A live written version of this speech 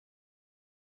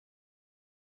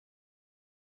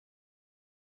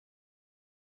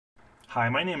Hi,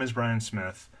 my name is Brian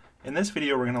Smith. In this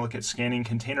video we're going to look at scanning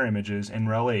container images in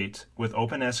RHEL 8 with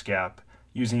OpenSCAP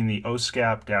using the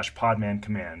OSCAP-Podman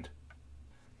command.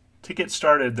 To get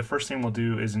started, the first thing we'll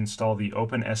do is install the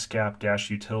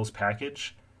OpenSCAP-Utils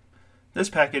package. This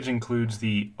package includes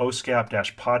the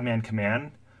OSCAP-Podman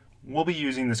command. We'll be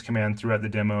using this command throughout the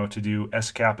demo to do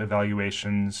SCAP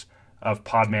evaluations of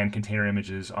Podman container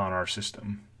images on our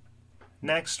system.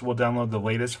 Next, we'll download the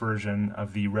latest version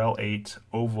of the RHEL 8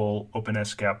 oval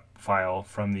OpenSCAP file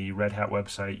from the Red Hat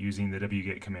website using the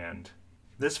wget command.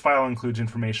 This file includes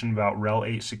information about RHEL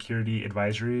 8 security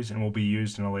advisories and will be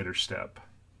used in a later step.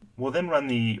 We'll then run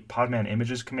the Podman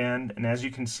images command, and as you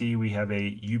can see we have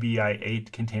a UBI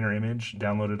 8 container image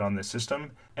downloaded on this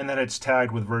system, and that it's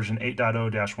tagged with version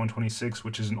 8.0-126,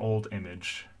 which is an old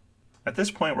image. At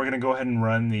this point we're going to go ahead and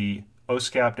run the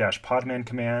OSCAP-Podman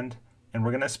command, and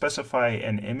we're going to specify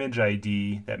an image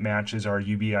ID that matches our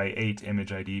UBI 8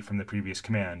 image ID from the previous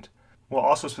command. We'll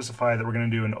also specify that we're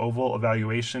going to do an oval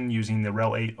evaluation using the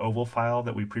RHEL 8 oval file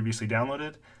that we previously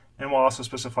downloaded, and we'll also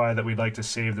specify that we'd like to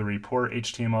save the report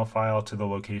HTML file to the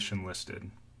location listed.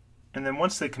 And then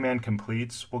once the command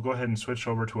completes, we'll go ahead and switch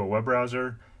over to a web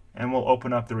browser, and we'll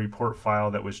open up the report file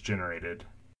that was generated.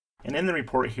 And in the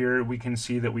report here, we can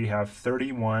see that we have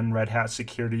 31 Red Hat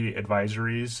security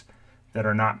advisories that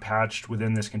are not patched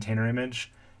within this container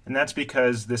image, and that's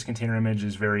because this container image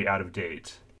is very out of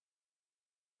date.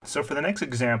 So for the next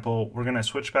example, we're going to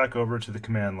switch back over to the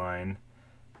command line,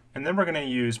 and then we're going to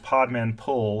use podman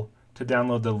pull to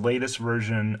download the latest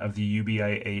version of the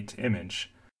UBI 8 image.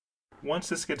 Once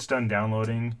this gets done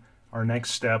downloading, our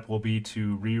next step will be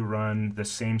to rerun the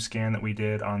same scan that we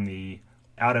did on the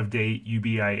out-of-date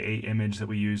UBI 8 image that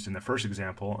we used in the first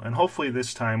example, and hopefully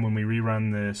this time when we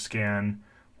rerun the scan,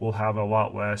 we'll have a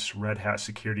lot less Red Hat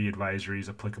security advisories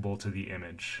applicable to the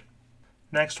image.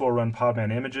 Next, we'll run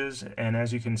Podman images, and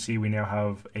as you can see, we now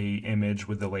have an image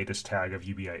with the latest tag of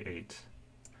UBI 8.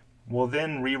 We'll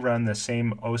then rerun the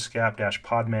same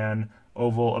OSCAP-Podman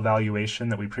oval evaluation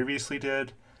that we previously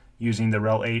did using the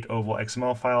RHEL 8 oval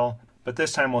XML file, but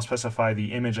this time we'll specify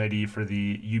the image ID for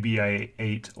the UBI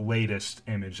 8 latest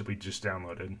image that we just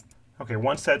downloaded. Okay,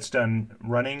 once that's done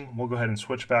running, we'll go ahead and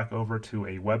switch back over to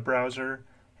a web browser,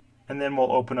 and then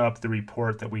we'll open up the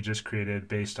report that we just created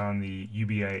based on the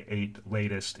UBI 8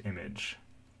 latest image.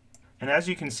 And as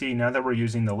you can see, now that we're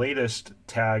using the latest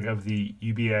tag of the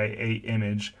UBI 8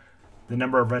 image, the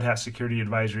number of Red Hat security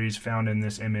advisories found in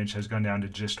this image has gone down to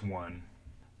just one.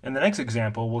 In the next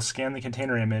example, we'll scan the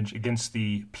container image against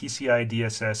the PCI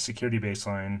DSS security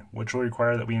baseline, which will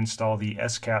require that we install the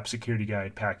SCAP security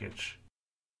guide package.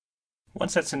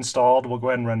 Once that's installed, we'll go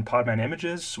ahead and run Podman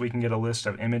images so we can get a list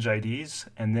of image IDs,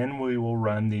 and then we will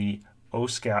run the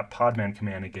OSCAP-Podman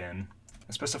command again,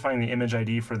 specifying the image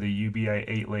ID for the UBI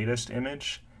 8 latest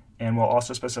image, and we'll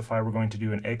also specify we're going to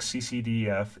do an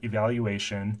XCCDF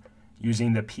evaluation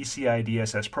using the PCI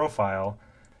DSS profile,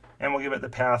 and we'll give it the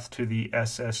path to the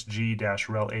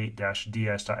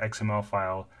ssg-rel8-ds.xml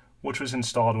file, which was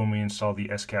installed when we installed the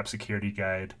SCAP security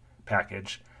guide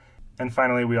package. And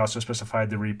finally, we also specified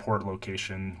the report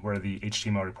location where the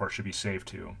HTML report should be saved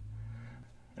to.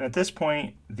 And at this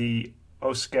point, the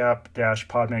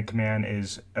OSCAP-Podman command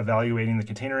is evaluating the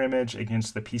container image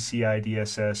against the PCI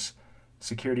DSS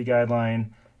security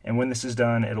guideline. And when this is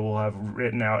done, it will have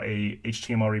written out a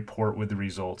HTML report with the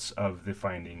results of the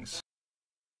findings.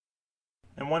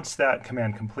 And once that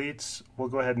command completes, we'll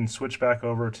go ahead and switch back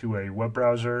over to a web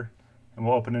browser, and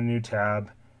we'll open a new tab.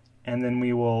 And then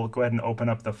we will go ahead and open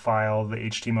up the file, the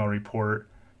HTML report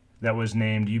that was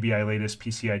named UBI latest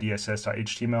PCI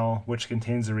DSS.html, which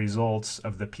contains the results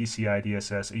of the PCI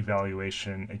DSS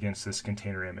evaluation against this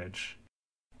container image.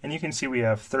 And you can see we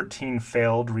have 13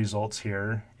 failed results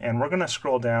here, and we're going to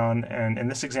scroll down, and in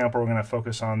this example we're going to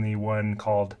focus on the one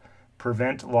called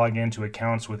Prevent Login to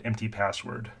Accounts with Empty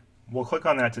Password. We'll click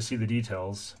on that to see the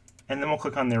details. And then we'll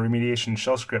click on the remediation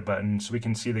shell script button so we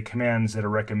can see the commands that are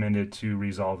recommended to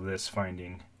resolve this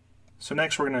finding. So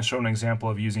next we're going to show an example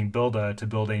of using Builda to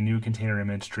build a new container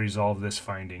image to resolve this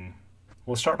finding.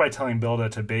 We'll start by telling Builda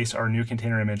to base our new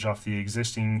container image off the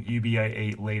existing UBI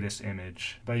 8 latest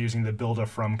image by using the Builda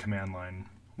from command line.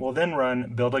 We'll then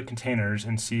run Builda containers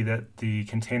and see that the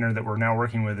container that we're now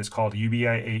working with is called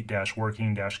UBI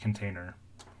 8-working-container.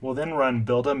 We'll then run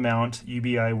Builda mount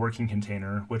UBI working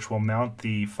container, which will mount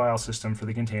the file system for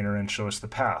the container and show us the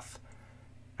path.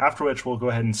 After which we'll go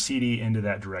ahead and cd into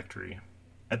that directory.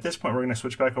 At this point we're going to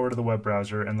switch back over to the web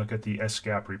browser and look at the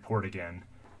SCAP report again.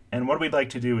 And what we'd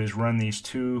like to do is run these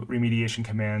two remediation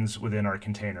commands within our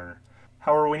container.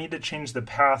 However, we need to change the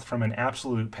path from an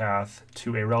absolute path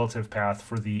to a relative path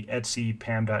for the etc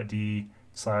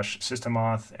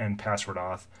pam.d/systemauth and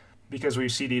passwordauth because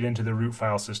we've CD'd into the root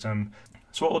file system.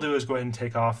 So what we'll do is go ahead and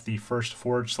take off the first /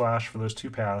 for those two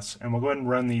paths, and we'll go ahead and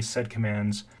run these sed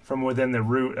commands from within the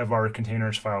root of our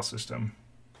container's file system.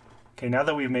 Okay, now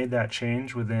that we've made that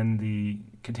change within the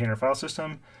container file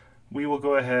system, we will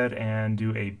go ahead and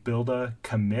do a builda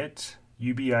commit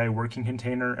UBI working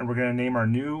container, and we're going to name our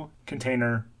new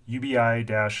container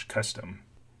UBI-custom.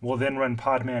 We'll then run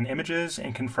Podman images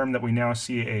and confirm that we now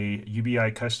see a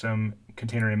UBI custom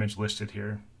container image listed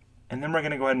here. And then we're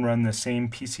going to go ahead and run the same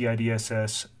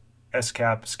PCIDSS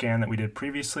SCAP scan that we did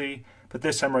previously, but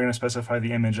this time we're going to specify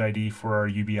the image ID for our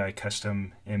UBI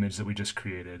custom image that we just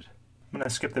created. I'm going to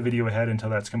skip the video ahead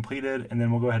until that's completed, and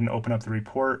then we'll go ahead and open up the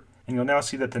report. And you'll now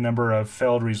see that the number of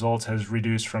failed results has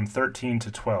reduced from 13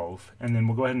 to 12. And then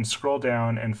we'll go ahead and scroll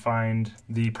down and find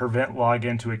the prevent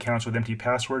login to accounts with empty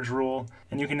passwords rule.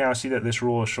 And you can now see that this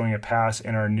rule is showing a pass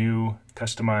in our new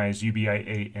customized UBI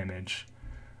 8 image.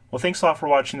 Well, thanks a lot for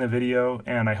watching the video,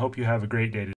 and I hope you have a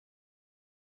great day today.